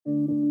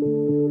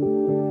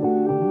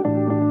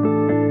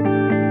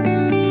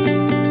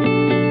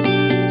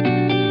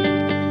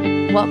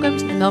Welcome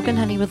to the Milk and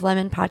Honey with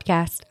Lemon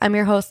podcast. I'm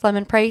your host,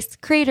 Lemon Price,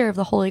 creator of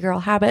the Holy Girl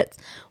Habits,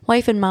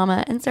 wife and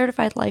mama, and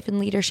certified life and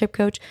leadership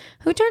coach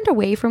who turned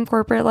away from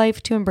corporate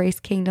life to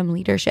embrace kingdom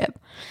leadership.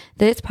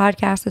 This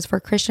podcast is for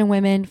Christian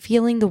women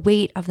feeling the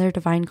weight of their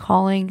divine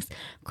callings,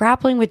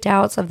 grappling with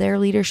doubts of their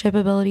leadership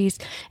abilities,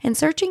 and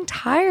searching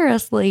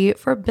tirelessly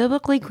for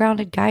biblically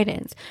grounded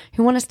guidance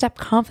who want to step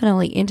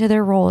confidently into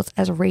their roles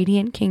as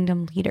radiant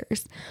kingdom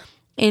leaders.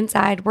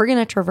 Inside, we're going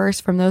to traverse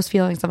from those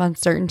feelings of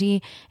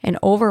uncertainty and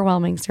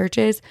overwhelming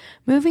searches,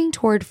 moving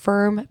toward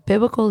firm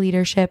biblical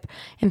leadership,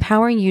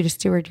 empowering you to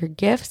steward your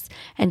gifts,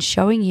 and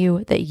showing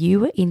you that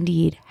you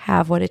indeed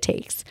have what it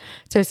takes.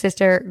 So,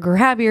 sister,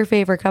 grab your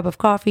favorite cup of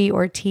coffee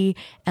or tea,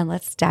 and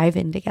let's dive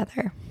in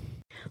together.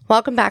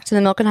 Welcome back to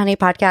the Milk and Honey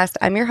podcast.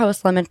 I'm your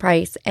host, Lemon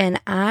Price, and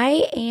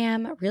I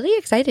am really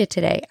excited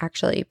today,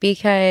 actually,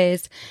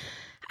 because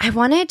I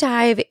want to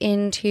dive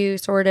into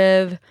sort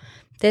of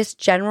this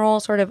general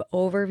sort of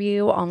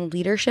overview on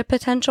leadership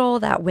potential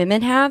that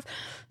women have.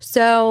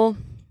 So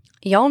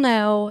y'all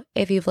know,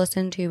 if you've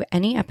listened to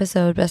any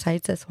episode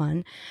besides this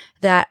one,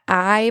 that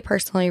I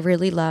personally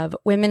really love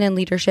women in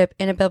leadership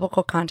in a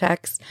biblical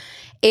context.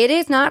 It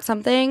is not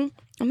something,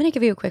 I'm going to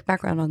give you a quick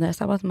background on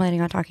this. I wasn't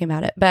planning on talking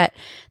about it, but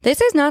this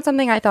is not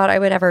something I thought I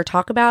would ever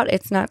talk about.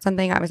 It's not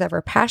something I was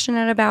ever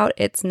passionate about.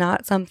 It's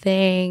not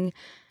something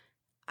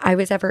I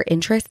was ever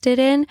interested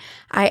in.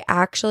 I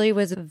actually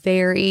was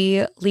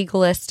very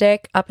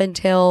legalistic up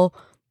until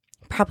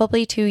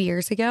probably 2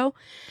 years ago.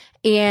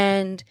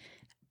 And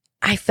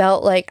I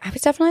felt like I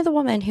was definitely the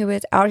woman who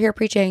was out here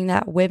preaching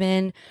that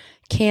women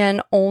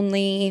can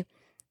only,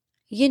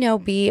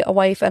 be a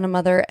wife and a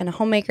mother and a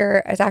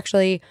homemaker. It's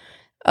actually,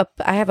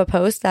 I have a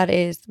post that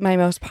is my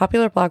most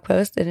popular blog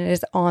post, and it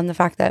is on the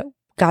fact that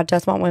God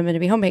does want women to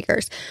be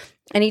homemakers.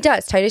 And he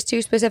does. Titus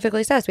 2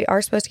 specifically says we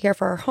are supposed to care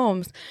for our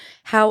homes.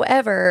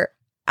 However,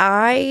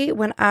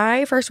 when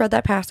I first read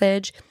that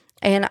passage,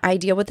 and I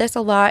deal with this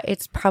a lot,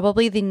 it's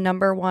probably the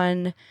number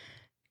one,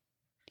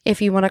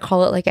 if you want to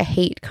call it like a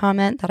hate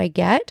comment that I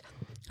get,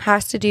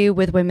 has to do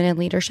with women in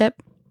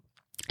leadership,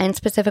 and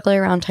specifically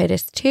around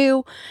Titus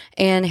 2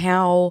 and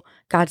how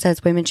God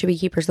says women should be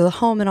keepers of the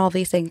home and all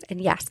these things. And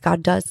yes,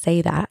 God does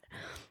say that.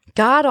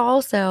 God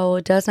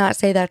also does not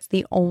say that's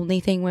the only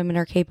thing women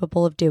are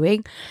capable of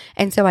doing.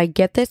 And so I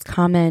get this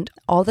comment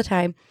all the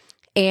time,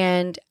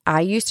 and I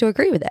used to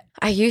agree with it.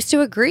 I used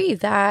to agree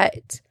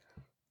that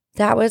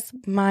that was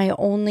my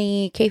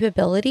only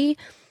capability,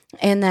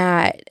 and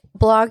that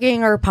blogging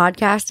or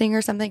podcasting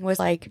or something was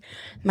like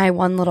my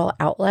one little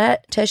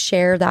outlet to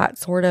share that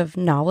sort of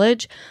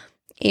knowledge,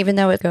 even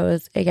though it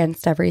goes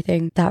against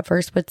everything that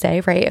verse would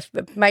say, right?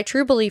 If my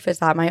true belief is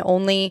that my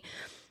only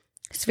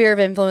sphere of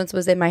influence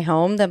was in my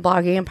home, then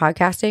blogging and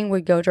podcasting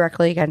would go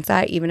directly against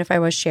that, even if I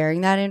was sharing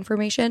that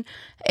information.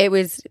 It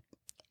was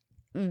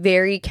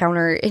very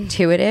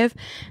counterintuitive.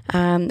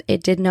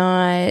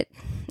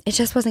 It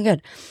just wasn't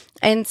good.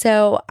 And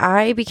so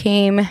I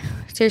became,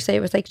 seriously, it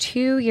was like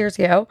 2 years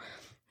ago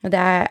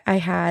that I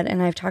had,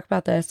 and I've talked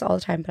about this all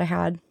the time, but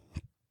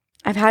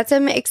I've had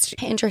some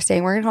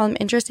interesting, we're going to call them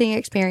interesting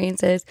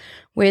experiences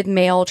with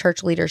male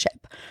church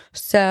leadership.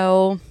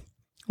 So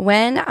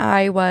when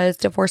I was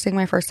divorcing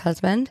my first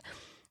husband,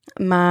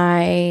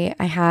 I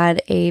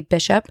had a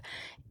bishop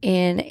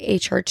in a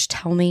church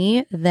tell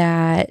me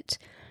that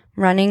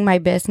running my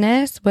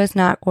business was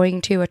not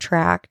going to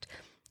attract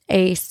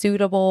a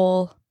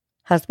suitable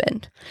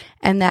husband,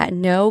 and that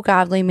no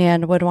godly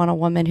man would want a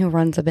woman who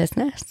runs a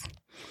business,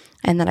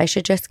 and that I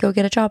should just go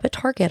get a job at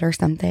Target or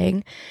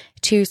something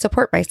to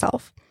support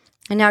myself.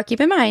 And now keep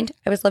in mind,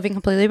 I was living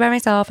completely by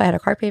myself. I had a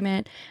car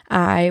payment.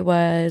 I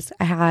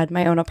had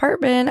my own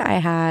apartment.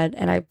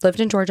 And I lived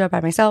in Georgia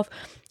by myself.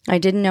 I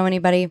didn't know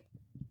anybody.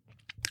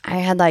 I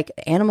had like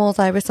animals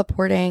I was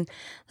supporting.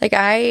 Like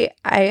I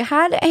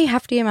had a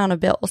hefty amount of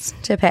bills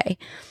to pay.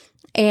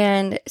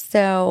 And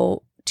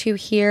so to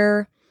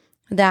hear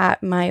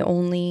that my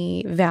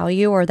only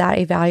value, or that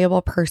a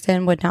valuable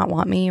person would not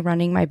want me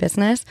running my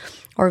business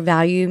or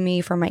value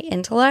me for my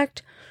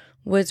intellect,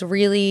 was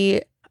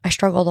really, I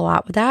struggled a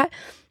lot with that.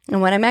 And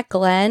when I met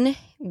Glenn,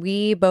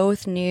 we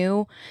both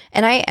knew,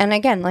 and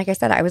again, like I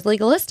said, I was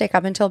legalistic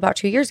up until about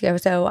 2 years ago.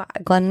 So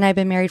Glenn and I have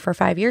been married for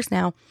 5 years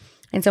now.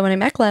 And so when I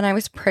met Glenn, I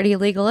was pretty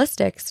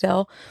legalistic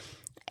still.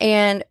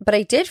 But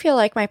I did feel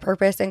like my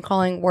purpose and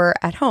calling were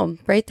at home,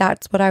 right?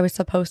 That's what I was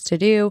supposed to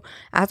do.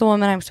 As a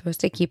woman, I'm supposed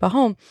to keep a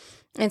home.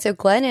 And so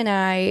Glenn and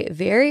I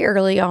very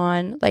early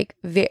on,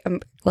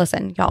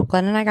 listen, y'all,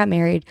 Glenn and I got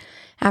married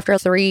after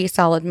 3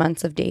 solid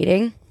months of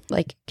dating,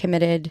 like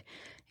committed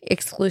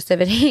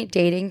exclusivity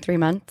dating, 3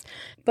 months.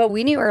 But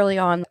we knew early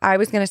on I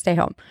was going to stay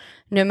home.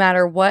 No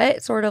matter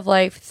what sort of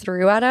life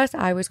threw at us,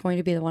 I was going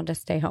to be the one to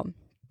stay home.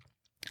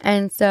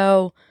 And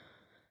so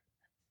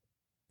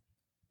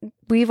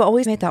we've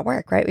always made that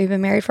work, right? We've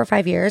been married for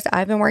 5 years.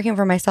 I've been working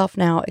for myself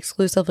now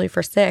exclusively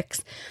for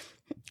 6.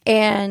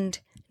 And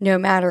no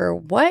matter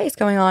what is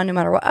going on, no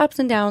matter what ups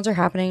and downs are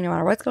happening, no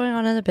matter what's going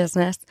on in the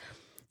business,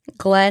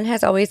 Glenn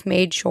has always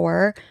made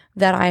sure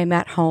that I'm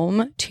at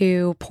home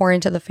to pour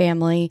into the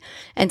family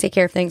and take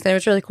care of things. And it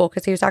was really cool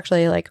because he was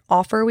actually like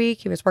off for a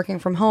week. He was working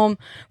from home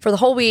for the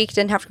whole week,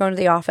 didn't have to go into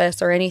the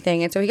office or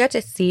anything. And so he got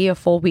to see a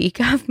full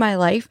week of my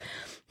life.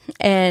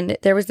 And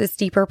there was this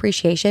deeper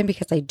appreciation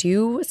because I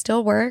do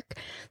still work,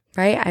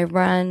 right? I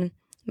run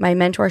my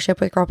mentorship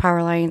with Girl Power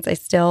Alliance. I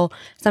still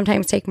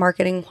sometimes take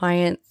marketing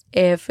clients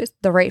if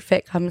the right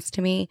fit comes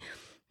to me.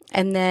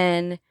 And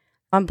then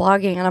I'm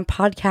blogging and I'm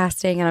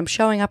podcasting and I'm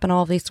showing up in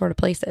all of these sort of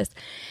places.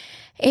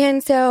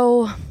 And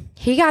so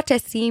he got to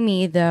see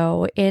me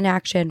though in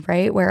action,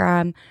 right? Where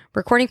I'm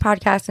recording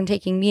podcasts and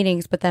taking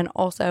meetings, but then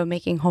also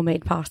making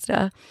homemade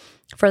pasta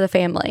for the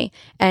family,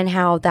 and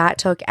how that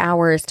took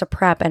hours to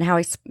prep, and how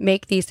I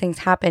make these things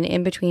happen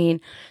in between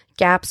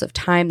gaps of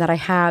time that I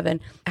have, and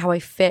how I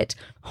fit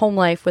home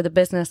life with a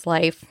business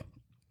life.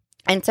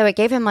 And so it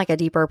gave him like a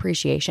deeper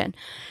appreciation.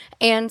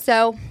 And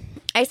so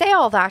I say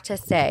all that to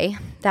say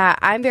that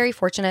I'm very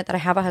fortunate that I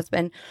have a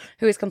husband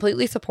who is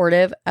completely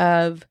supportive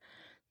of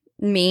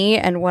me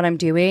and what I'm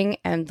doing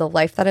and the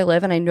life that I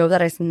live. And I know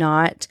that it's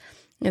not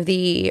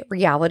the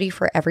reality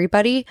for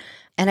everybody.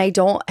 And I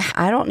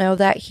don't know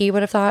that he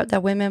would have thought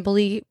that women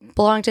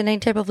belonged in any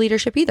type of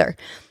leadership either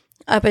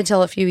up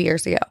until a few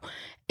years ago.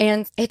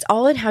 And it's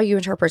all in how you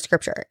interpret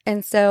scripture.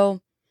 And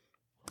so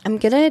I'm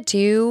going to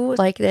do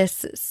like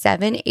this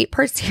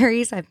 8-part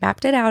series. I've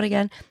mapped it out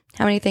again.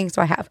 How many things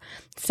do I have?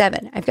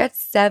 7. I've got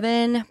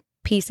 7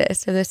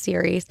 pieces to this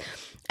series.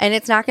 And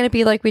it's not going to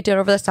be like we did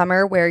over the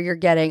summer where you're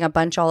getting a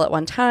bunch all at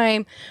one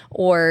time,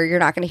 or you're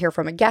not going to hear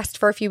from a guest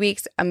for a few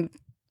weeks.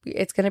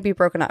 It's going to be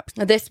broken up.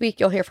 This week,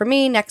 you'll hear from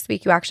me. Next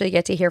week, you actually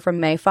get to hear from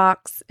May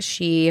Fox.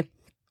 She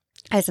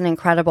is an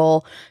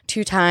incredible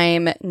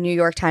 2-time New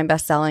York Times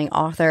bestselling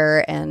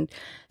author, and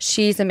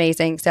she's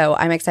amazing. So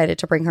I'm excited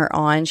to bring her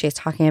on. She's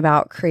talking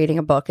about creating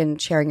a book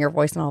and sharing your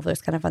voice and all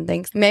those kind of fun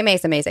things. May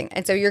is amazing.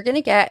 And so you're going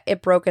to get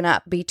it broken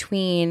up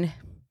between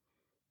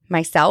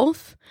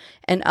myself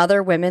and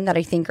other women that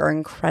I think are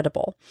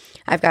incredible.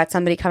 I've got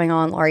somebody coming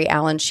on, Laurie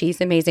Allen.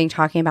 She's amazing,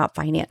 talking about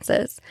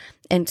finances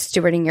and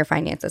stewarding your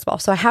finances well.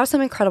 So I have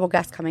some incredible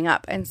guests coming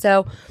up. And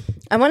so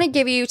I want to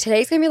give you,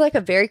 today's going to be like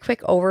a very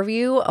quick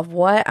overview of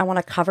what I want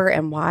to cover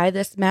and why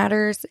this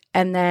matters.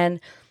 And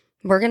then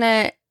we're going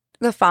to,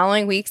 the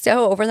following week,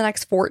 so over the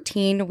next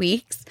 14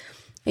 weeks,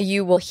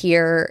 you will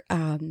hear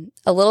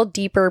a little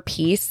deeper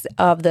piece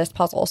of this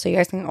puzzle. So you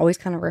guys can always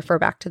kind of refer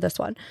back to this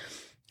one.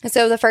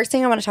 So the first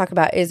thing I want to talk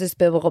about is this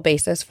biblical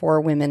basis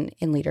for women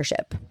in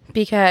leadership,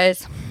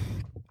 because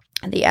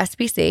the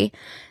SBC,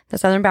 the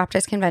Southern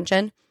Baptist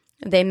Convention,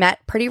 they met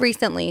pretty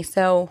recently.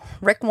 So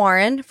Rick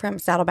Warren from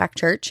Saddleback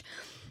Church,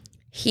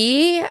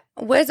 he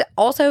was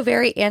also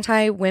very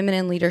anti-women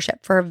in leadership.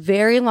 For a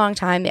very long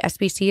time, the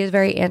SBC is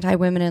very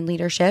anti-women in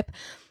leadership.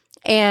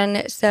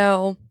 And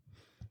so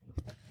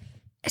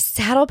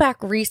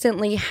Saddleback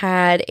recently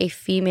had a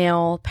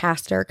female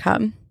pastor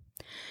come.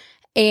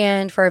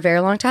 And for a very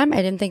long time,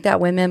 I didn't think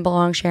that women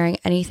belong sharing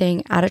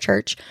anything at a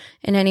church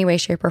in any way,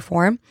 shape, or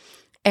form.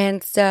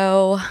 And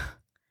so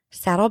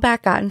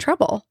Saddleback got in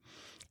trouble.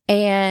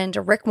 And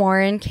Rick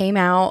Warren came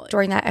out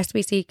during that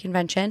SBC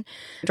convention,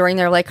 during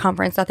their like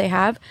conference that they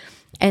have,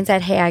 and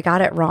said, hey, I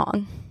got it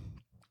wrong.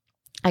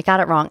 I got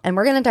it wrong. And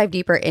we're going to dive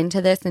deeper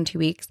into this in 2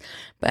 weeks.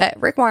 But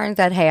Rick Warren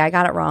said, hey, I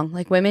got it wrong.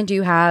 Like, women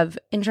do have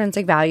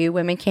intrinsic value.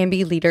 Women can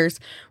be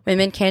leaders.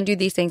 Women can do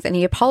these things. And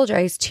he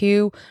apologized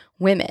to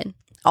women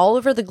all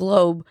over the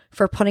globe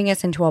for putting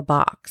us into a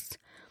box.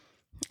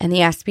 And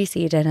the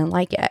SBC didn't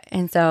like it.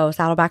 And so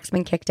Saddleback's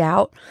been kicked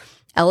out.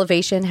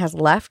 Elevation has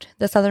left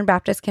the Southern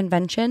Baptist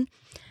Convention.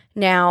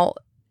 Now,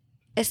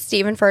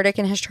 Stephen Furtick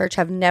and his church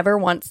have never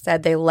once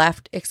said they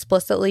left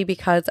explicitly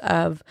because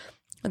of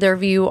their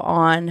view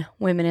on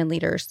women in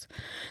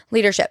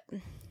leadership.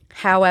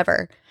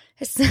 However,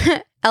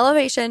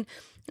 Elevation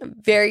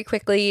very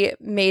quickly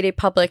made a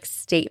public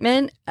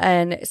statement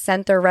and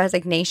sent their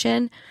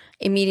resignation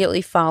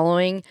immediately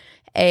following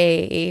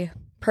a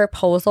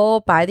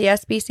proposal by the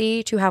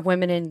SBC to have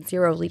women in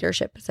 0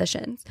 leadership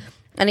positions.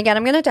 And again,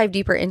 I'm going to dive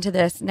deeper into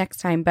this next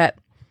time, but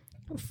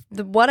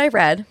what I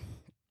read,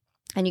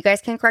 and you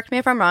guys can correct me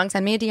if I'm wrong,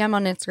 send me a DM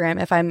on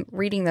Instagram if I'm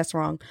reading this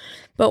wrong,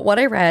 but what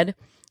I read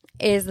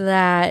is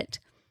that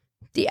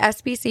the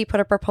SBC put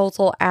a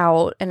proposal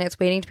out and it's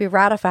waiting to be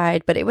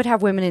ratified, but it would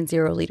have women in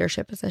 0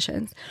 leadership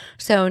positions.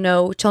 So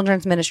no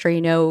children's ministry,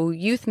 no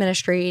youth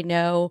ministry,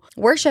 no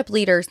worship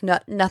leaders,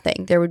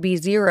 nothing. There would be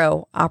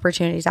 0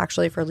 opportunities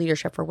actually for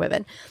leadership for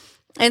women.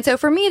 And so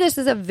for me, this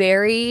is a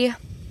very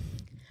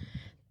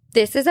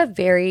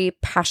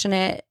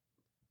passionate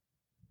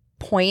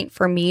point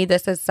for me.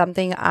 This is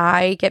something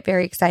I get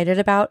very excited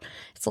about.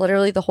 It's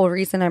literally the whole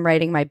reason I'm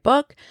writing my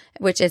book,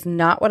 which is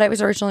not what I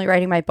was originally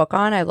writing my book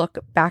on. I look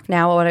back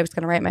now at what I was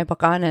going to write my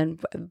book on and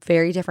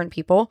very different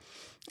people.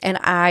 And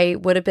I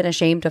would have been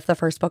ashamed of the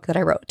first book that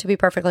I wrote, to be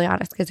perfectly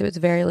honest, because it was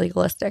very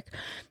legalistic.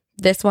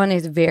 This one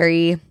is it's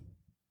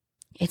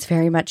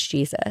very much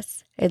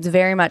Jesus. It's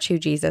very much who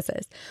Jesus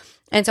is.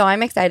 And so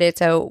I'm excited.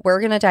 So we're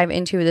going to dive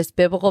into this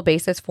biblical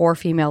basis for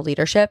female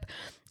leadership.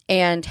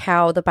 and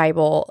how the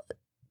Bible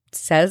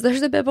says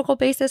there's a biblical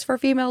basis for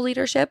female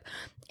leadership.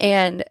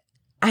 And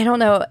I don't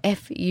know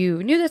if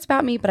you knew this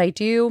about me, but I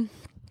do.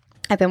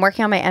 I've been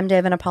working on my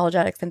MDiv in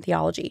apologetics and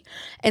theology.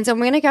 And so I'm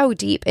going to go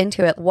deep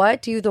into it.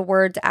 What do the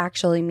words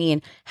actually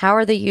mean? How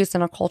are they used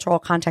in a cultural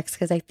context?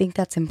 Because I think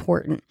that's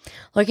important.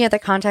 Looking at the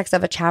context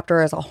of a chapter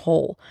as a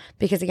whole,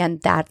 because again,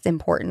 that's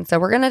important. So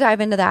we're going to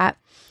dive into that.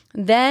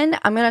 Then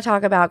I'm going to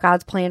talk about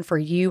God's plan for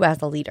you as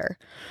a leader.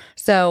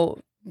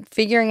 So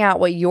figuring out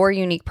what your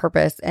unique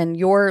purpose and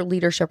your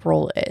leadership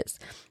role is.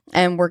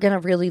 And we're going to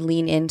really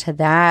lean into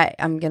that.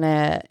 I'm going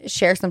to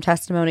share some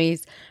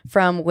testimonies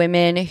from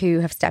women who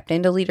have stepped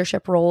into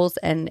leadership roles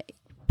and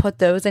put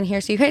those in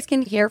here so you guys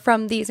can hear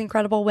from these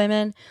incredible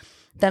women.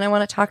 Then I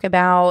want to talk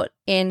about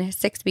in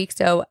 6 weeks,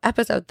 so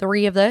episode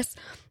 3 of this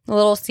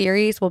little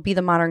series will be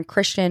the modern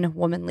Christian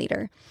woman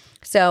leader.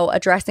 So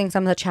addressing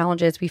some of the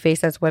challenges we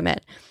face as women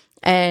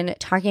and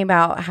talking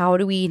about how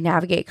do we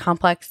navigate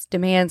complex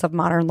demands of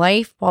modern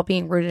life while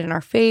being rooted in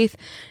our faith.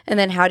 And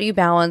then how do you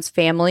balance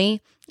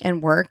family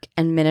and work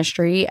and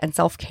ministry and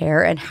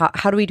self-care, and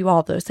how do we do all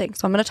of those things?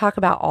 So I'm going to talk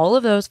about all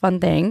of those fun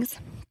things.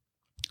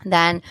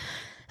 Then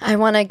I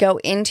want to go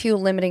into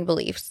limiting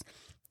beliefs.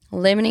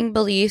 Limiting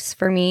beliefs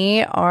for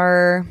me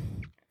are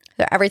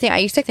everything. I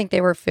used to think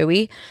they were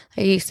phooey.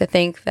 I used to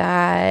think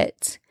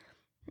that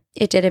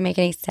it didn't make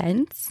any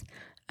sense.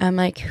 I'm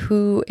like,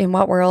 who, in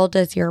what world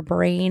does your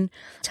brain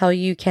tell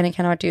you can and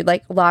cannot do?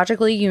 Like,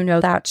 logically, you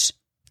know that's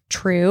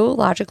true.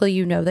 Logically,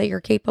 you know that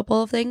you're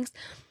capable of things.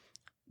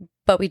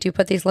 But we do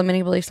put these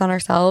limiting beliefs on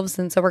ourselves.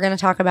 And so we're going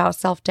to talk about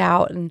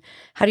self-doubt and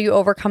how do you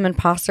overcome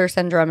imposter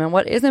syndrome and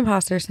what is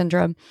imposter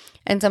syndrome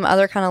and some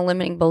other kind of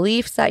limiting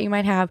beliefs that you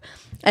might have.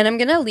 And I'm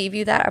going to leave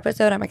you that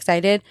episode, I'm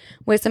excited,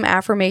 with some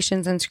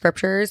affirmations and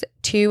scriptures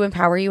to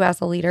empower you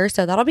as a leader.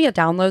 So that'll be a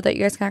download that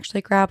you guys can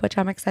actually grab, which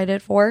I'm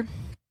excited for.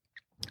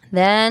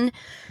 Then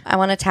I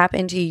want to tap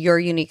into your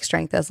unique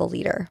strength as a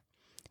leader.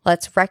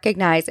 Let's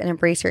recognize and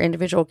embrace your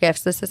individual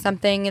gifts. This is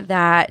something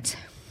that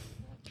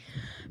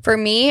for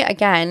me,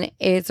 again,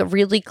 is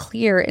really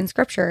clear in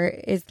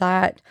scripture, is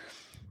that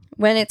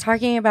when it's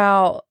talking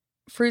about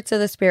fruits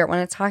of the Spirit, when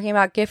it's talking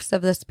about gifts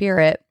of the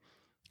Spirit,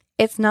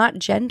 it's not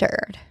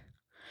gendered.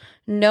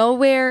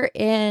 Nowhere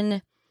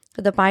in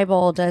the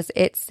Bible does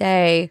it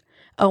say,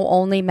 oh,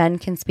 only men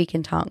can speak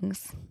in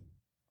tongues.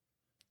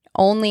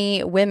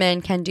 Only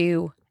women can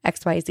do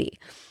XYZ,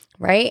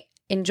 right?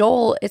 In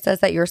Joel, it says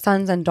that your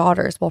sons and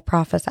daughters will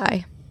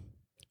prophesy.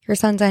 Your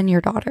sons and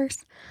your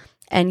daughters.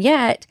 And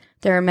yet,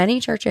 there are many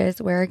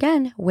churches where,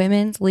 again,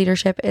 women's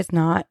leadership is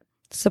not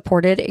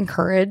supported,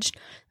 encouraged,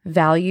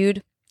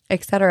 valued,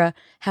 etc.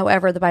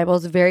 However, the Bible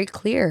is very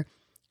clear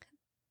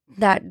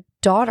that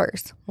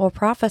daughters will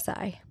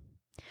prophesy.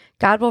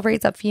 God will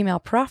raise up female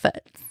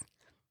prophets.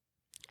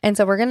 And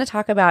so we're going to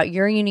talk about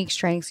your unique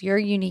strengths, your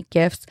unique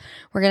gifts.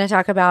 We're going to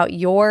talk about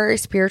your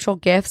spiritual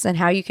gifts and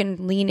how you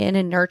can lean in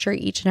and nurture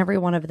each and every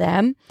one of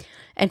them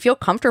and feel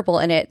comfortable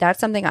in it. That's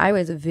something I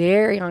was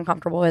very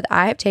uncomfortable with.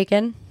 I have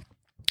taken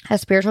a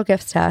spiritual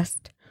gifts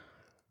test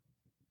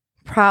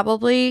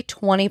probably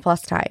 20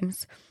 plus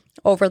times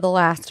over the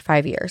last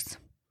 5 years,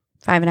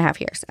 5.5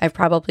 years. I've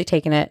probably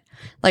taken it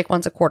like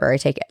once a quarter. I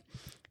take it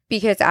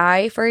because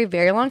for a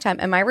very long time,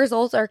 and my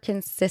results are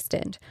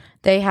consistent.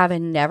 They have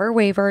never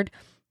wavered.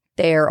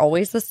 They are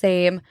always the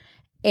same.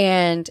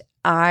 And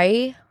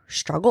I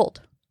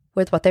struggled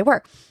with what they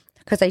were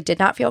because I did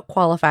not feel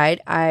qualified.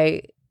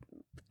 I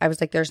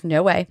was like, there's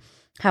no way.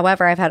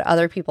 However, I've had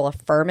other people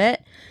affirm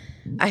it.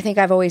 I think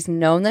I've always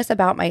known this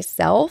about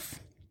myself,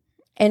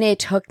 and it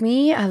took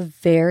me a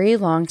very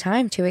long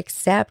time to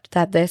accept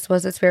that this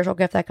was a spiritual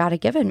gift that God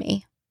had given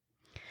me.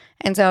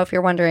 And so if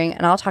you're wondering,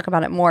 and I'll talk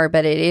about it more,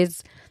 but it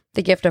is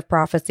the gift of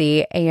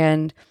prophecy.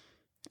 And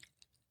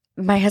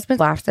my husband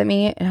laughs at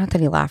me, not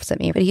that he laughs at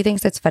me, but he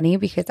thinks it's funny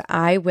because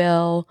I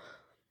will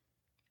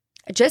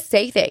just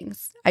say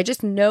things. I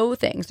just know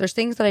things. There's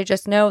things that I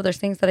just know. There's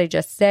things that I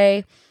just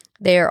say.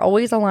 They're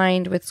always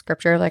aligned with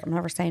scripture. Like, I'm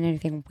never saying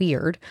anything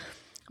weird.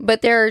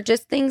 But there are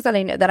just things that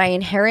I know, that I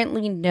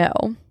inherently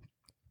know.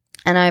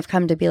 And I've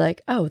come to be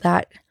like, oh,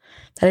 that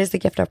is the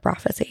gift of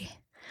prophecy.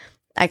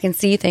 I can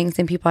see things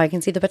in people. I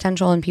can see the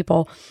potential in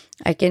people.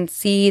 I can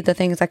see the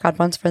things that God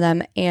wants for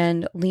them.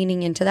 And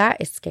leaning into that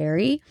is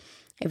scary.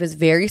 It was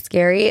very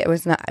scary. It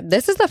was not.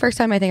 This is the first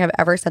time I think I've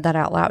ever said that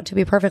out loud, to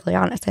be perfectly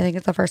honest. I think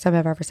it's the first time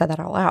I've ever said that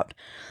out loud.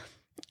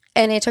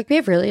 And it took me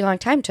a really long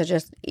time to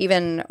just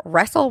even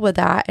wrestle with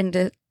that and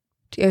to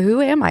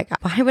who am I, God?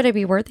 Why would I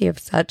be worthy of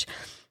such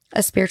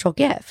a spiritual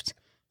gift?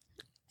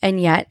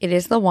 And yet it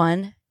is the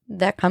one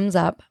that comes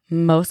up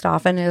most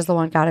often. It is the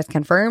one God has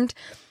confirmed.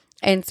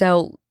 And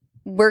so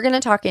we're going to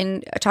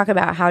talk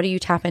about how do you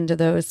tap into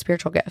those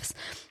spiritual gifts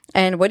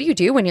and what do you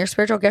do when your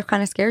spiritual gift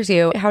kind of scares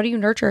you? How do you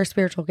nurture a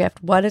spiritual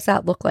gift? What does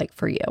that look like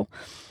for you?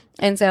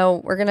 And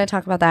so we're going to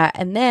talk about that.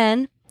 And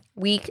then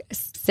week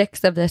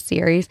 6 of this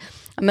series,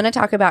 I'm going to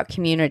talk about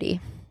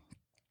community.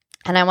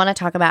 And I want to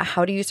talk about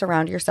how do you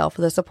surround yourself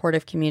with a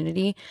supportive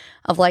community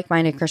of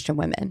like-minded Christian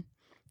women.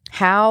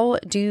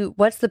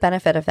 What's the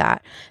benefit of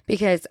that?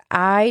 Because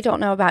I don't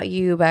know about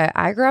you, but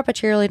I grew up a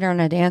cheerleader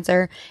and a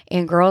dancer,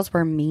 and girls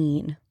were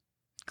mean.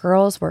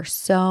 Girls were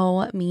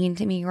so mean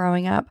to me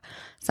growing up.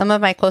 Some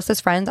of my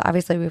closest friends,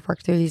 obviously we've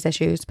worked through these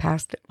issues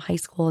past high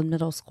school and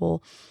middle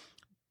school,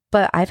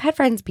 but I've had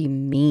friends be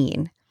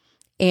mean,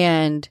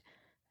 and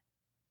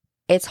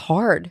it's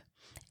hard.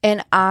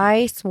 And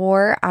I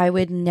swore I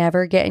would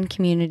never get in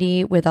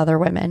community with other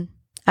women.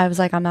 I was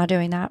like, I'm not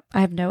doing that. I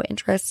have no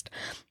interest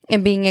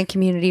in being in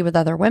community with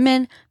other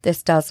women.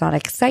 This does not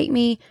excite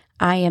me.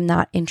 I am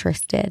not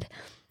interested.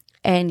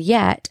 And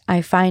yet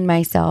I find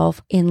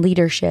myself in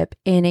leadership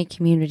in a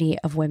community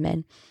of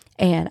women.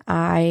 And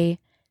I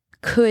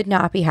could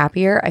not be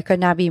happier. I could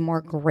not be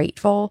more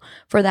grateful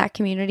for that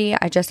community.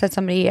 I just had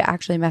somebody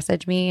actually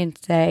message me and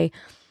say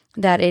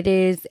that it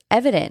is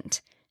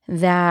evident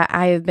that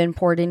I have been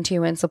poured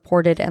into and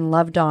supported and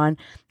loved on,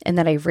 and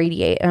that I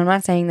radiate. And I'm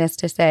not saying this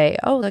to say,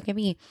 oh, look at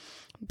me.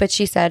 But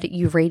she said,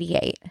 you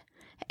radiate.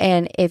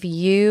 And if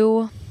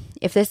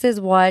this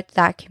is what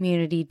that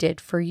community did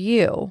for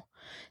you,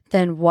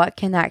 then what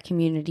can that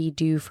community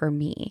do for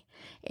me?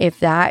 If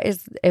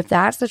that's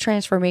the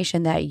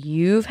transformation that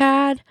you've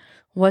had,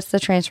 what's the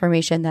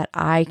transformation that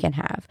I can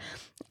have?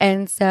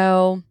 And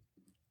so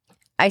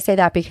I say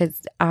that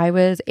because I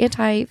was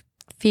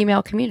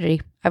anti-female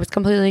community. I was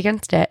completely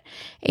against it.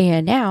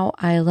 And now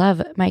I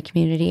love my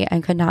community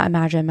and could not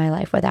imagine my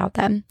life without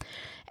them.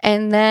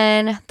 And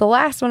then the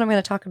last one I'm going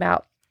to talk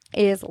about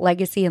is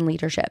legacy and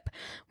leadership.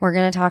 We're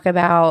going to talk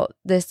about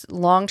this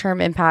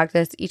long-term impact,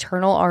 this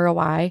eternal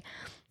ROI,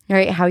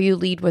 right? How you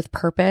lead with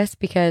purpose,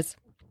 because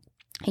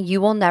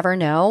you will never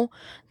know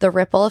the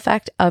ripple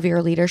effect of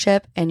your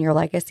leadership and your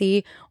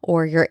legacy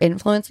or your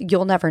influence.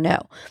 You'll never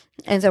know.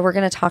 And so we're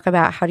going to talk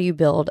about how do you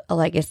build a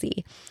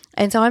legacy.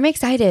 And so I'm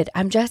excited.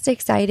 I'm just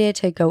excited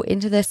to go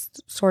into this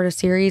sort of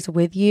series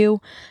with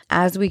you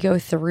as we go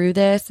through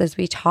this, as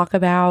we talk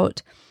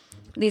about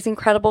these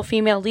incredible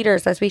female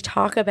leaders, as we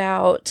talk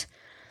about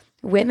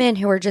women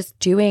who are just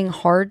doing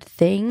hard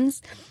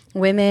things,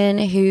 women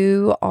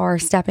who are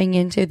stepping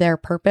into their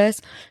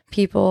purpose,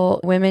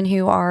 women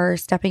who are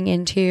stepping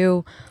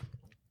into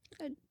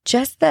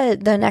just the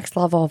next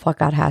level of what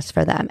God has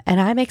for them. And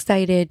I'm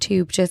excited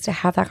to just to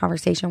have that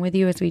conversation with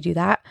you as we do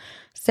that.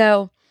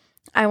 So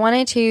I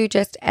wanted to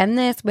just end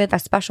this with a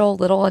special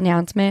little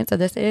announcement. So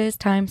this is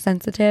time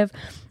sensitive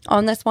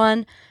on this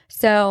one.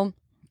 So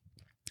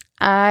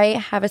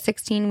I have a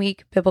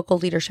 16-week biblical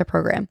leadership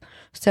program.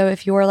 So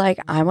if you're like,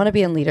 I want to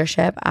be in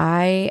leadership,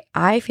 I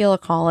feel a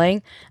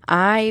calling,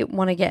 I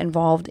want to get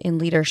involved in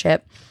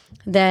leadership,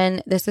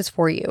 then this is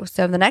for you.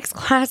 So the next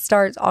class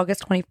starts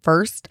August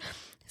 21st.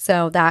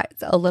 So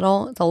it's a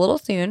little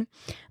soon,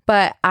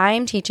 but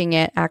I'm teaching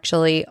it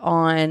actually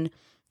on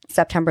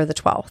September the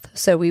 12th.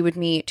 So we would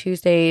meet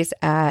Tuesdays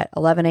at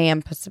 11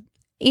 a.m.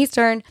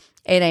 Eastern,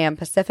 8 a.m.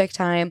 Pacific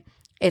time.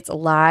 It's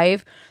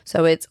live.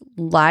 So it's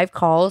live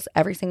calls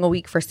every single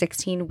week for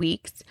 16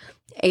 weeks.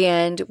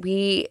 And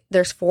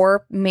there's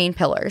 4 main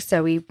pillars.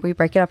 So we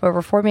break it up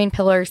over 4 main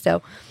pillars.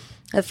 So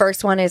the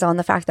first one is on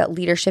the fact that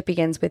leadership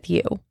begins with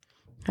you,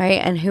 right?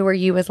 And who are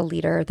you as a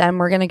leader? Then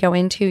we're going to go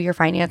into your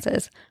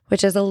finances,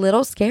 which is a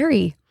little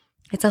scary.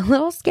 It's a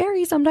little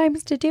scary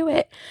sometimes to do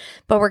it,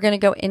 but we're going to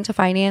go into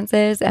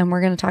finances and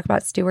we're going to talk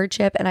about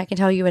stewardship. And I can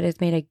tell you it has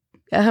made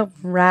a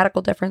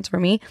radical difference for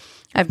me.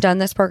 I've done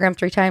this program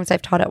 3 times.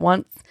 I've taught it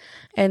once.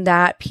 And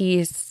that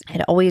piece,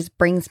 it always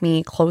brings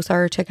me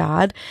closer to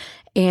God.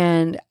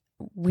 And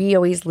we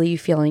always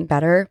leave feeling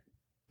better.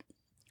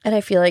 And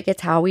I feel like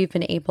it's how we've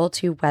been able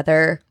to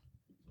weather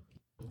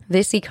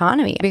this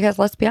economy. Because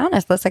let's be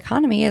honest, this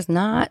economy is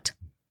not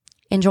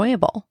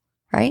enjoyable,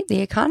 right? The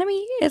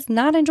economy is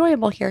not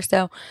enjoyable here.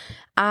 So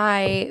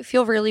I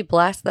feel really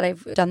blessed that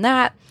I've done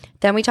that.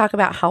 Then we talk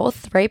about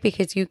health, right?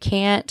 Because you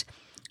can't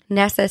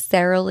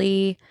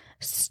necessarily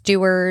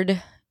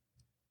steward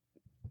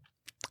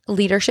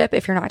leadership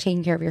if you're not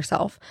taking care of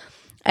yourself.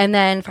 And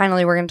then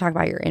finally, we're going to talk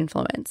about your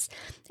influence.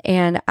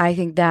 And I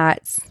think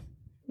that's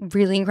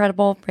really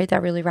incredible, right?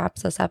 That really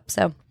wraps us up.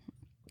 So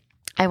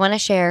I want to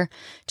share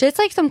just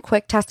like some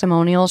quick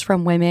testimonials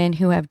from women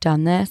who have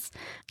done this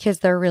because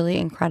they're really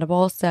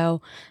incredible.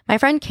 So my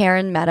friend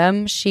Karen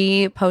Medham,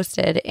 she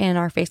posted in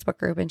our Facebook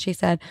group and she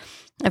said,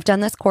 I've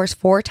done this course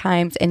 4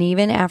 times. And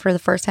even after the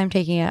first time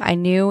taking it, I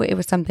knew it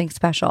was something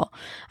special.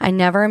 I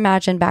never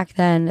imagined back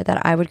then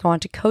that I would go on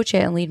to coach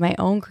it and lead my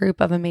own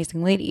group of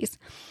amazing ladies.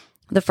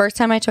 The first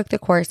time I took the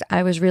course,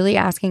 I was really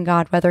asking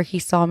God whether he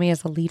saw me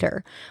as a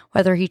leader,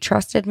 whether he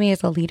trusted me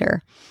as a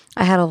leader.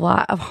 I had a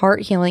lot of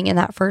heart healing in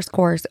that first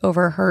course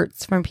over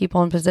hurts from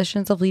people in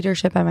positions of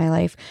leadership in my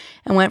life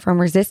and went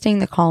from resisting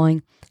the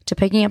calling to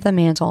picking up the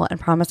mantle and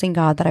promising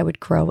God that I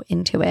would grow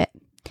into it.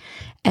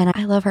 And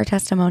I love her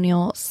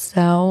testimonial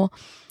so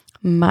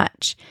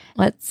much.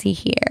 Let's see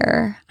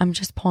here. I'm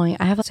just pulling.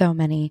 I have so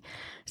many.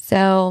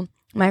 So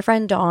My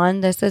friend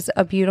Dawn, this is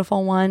a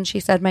beautiful one. She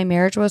said, my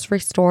marriage was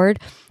restored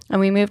and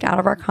we moved out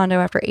of our condo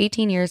after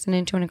 18 years and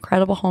into an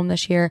incredible home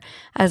this year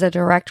as a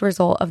direct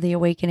result of the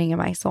awakening in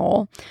my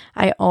soul.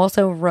 I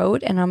also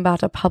wrote and I'm about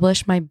to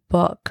publish my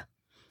book,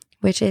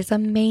 which is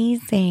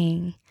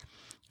amazing.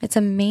 It's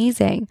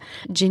amazing.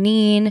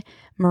 Janine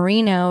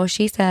Marino,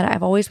 she said,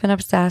 I've always been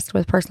obsessed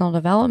with personal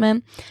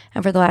development.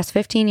 And for the last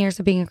 15 years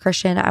of being a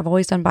Christian, I've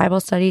always done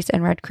Bible studies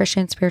and read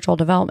Christian spiritual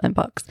development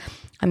books.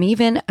 I'm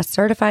even a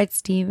certified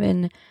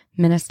Stephen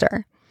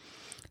minister.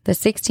 The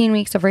 16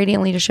 weeks of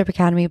Radiant Leadership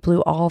Academy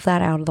blew all of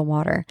that out of the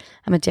water.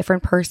 I'm a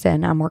different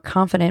person. I'm more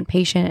confident,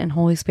 patient, and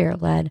Holy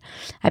Spirit led.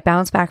 I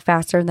bounce back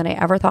faster than I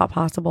ever thought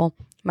possible.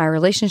 My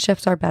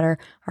relationships are better.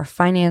 Our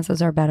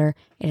finances are better.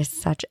 It is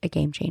such a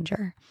game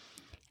changer.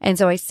 And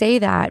so I say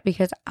that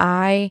because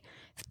I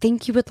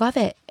think you would love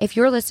it. If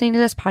you're listening to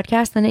this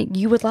podcast, then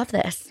you would love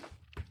this.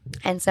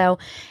 And so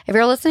if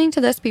you're listening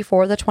to this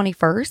before the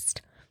 21st,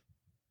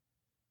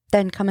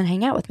 then come and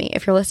hang out with me.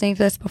 If you're listening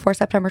to this before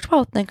September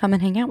 12th, then come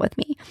and hang out with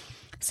me.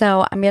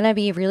 So I'm going to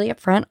be really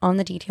upfront on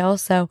the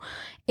details. So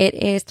it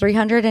is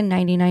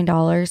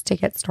 $399 to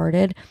get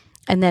started.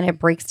 And then it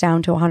breaks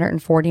down to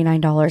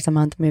 $149 a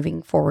month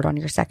moving forward on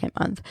your second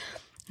month.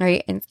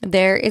 Right. And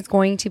there is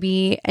going to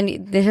be,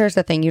 and here's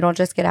the thing, you don't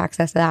just get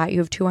access to that. You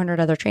have 200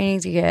 other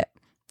trainings, you get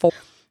full.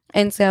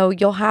 And so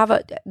you'll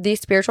have the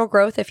spiritual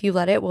growth, if you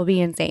let it, will be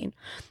insane.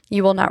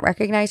 You will not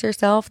recognize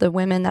yourself. The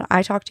women that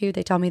I talk to,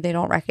 they tell me they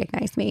don't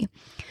recognize me.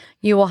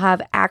 You will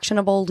have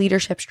actionable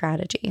leadership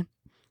strategy.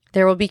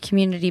 There will be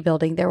community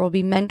building. There will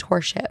be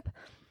mentorship.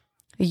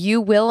 You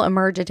will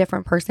emerge a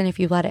different person if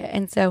you let it.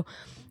 And so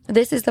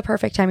this is the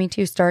perfect timing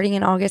too, starting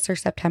in August or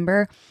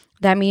September.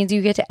 That means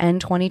you get to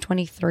end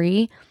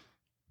 2023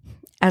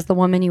 as the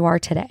woman you are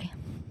today.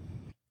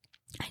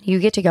 And you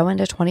get to go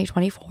into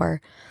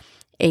 2024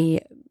 a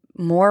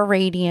more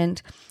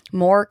radiant,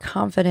 more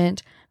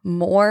confident,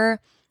 more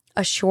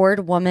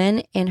assured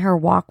woman in her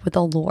walk with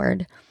the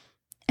Lord.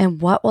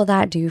 And what will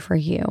that do for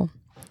you?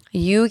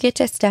 You get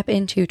to step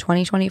into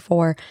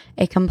 2024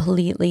 a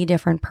completely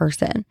different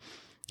person.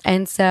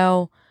 And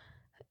so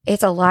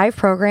it's a live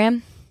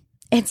program.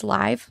 It's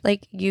live.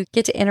 Like, you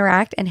get to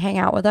interact and hang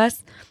out with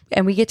us,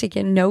 and we get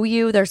to know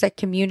you. There's a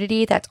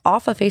community that's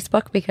off of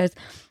Facebook because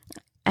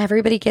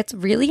everybody gets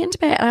really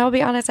intimate. And I'll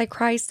be honest, I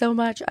cry so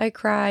much. I've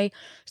cried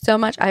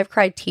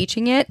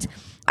teaching it.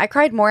 I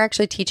cried more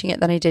actually teaching it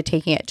than I did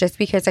taking it, just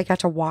because I got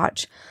to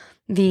watch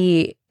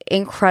the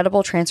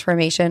incredible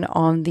transformation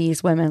on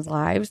these women's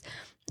lives.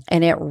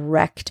 And it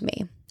wrecked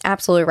me.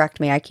 Absolutely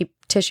wrecked me. I keep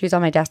tissues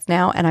on my desk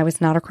now, and I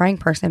was not a crying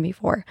person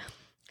before.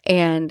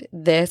 And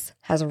this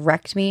has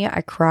wrecked me.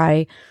 I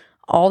cry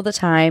all the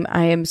time.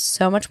 I am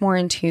so much more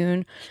in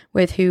tune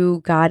with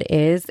who God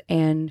is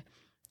and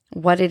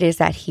what it is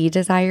that He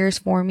desires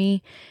for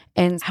me.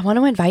 And I want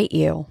to invite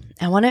you.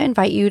 I want to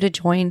invite you to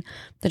join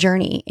the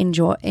journey.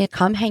 Enjoy and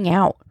come hang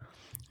out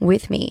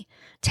with me.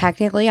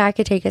 Technically, I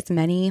could take as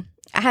many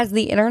as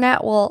the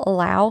internet will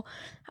allow.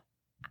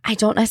 I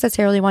don't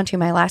necessarily want to.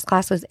 My last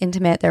class was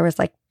intimate. There was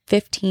like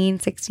 15,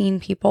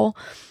 16 people.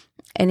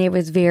 And it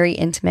was very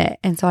intimate.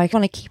 And so I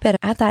want to keep it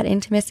at that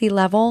intimacy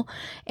level.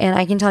 And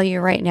I can tell you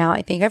right now,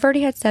 I think I've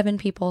already had 7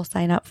 people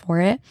sign up for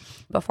it.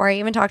 Before I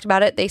even talked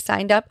about it, they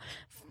signed up.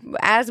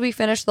 As we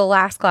finished the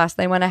last class,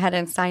 they went ahead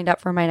and signed up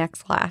for my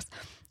next class.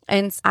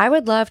 And I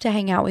would love to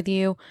hang out with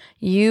you.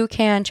 You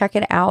can check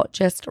it out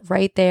just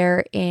right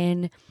there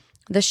in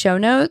the show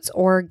notes,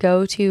 or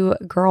go to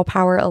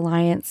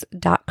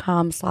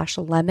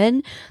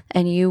girlpoweralliance.com/lemon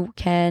and you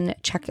can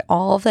check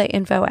all of the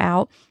info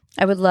out.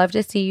 I would love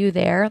to see you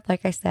there,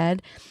 like I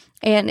said.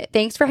 And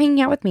thanks for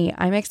hanging out with me.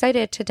 I'm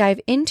excited to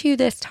dive into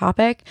this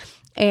topic,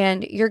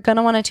 and you're going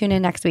to want to tune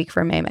in next week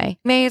for May.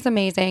 May is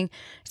amazing.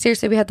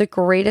 Seriously, we had the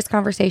greatest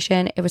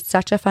conversation. It was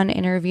such a fun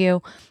interview.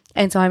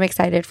 And so I'm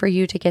excited for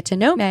you to get to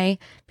know May,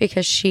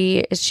 because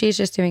she's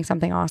just doing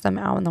something awesome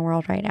out in the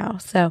world right now.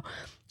 So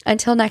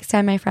until next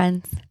time, my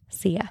friends,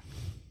 see ya.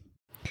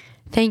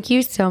 Thank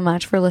you so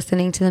much for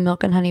listening to the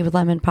Milk and Honey with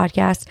Lemon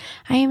podcast.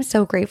 I am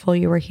so grateful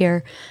you were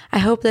here. I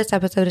hope this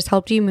episode has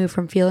helped you move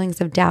from feelings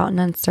of doubt and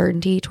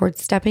uncertainty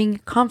towards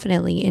stepping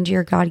confidently into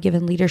your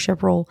God-given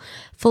leadership role,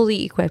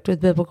 fully equipped with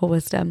biblical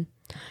wisdom.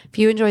 If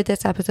you enjoyed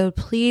this episode,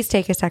 please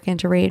take a second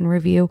to rate and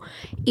review.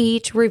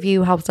 Each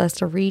review helps us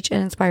to reach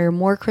and inspire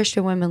more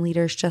Christian women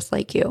leaders just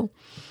like you.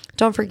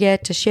 Don't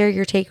forget to share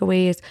your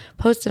takeaways,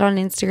 post it on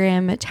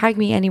Instagram, tag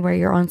me anywhere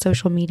you're on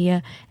social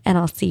media, and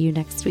I'll see you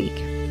next week.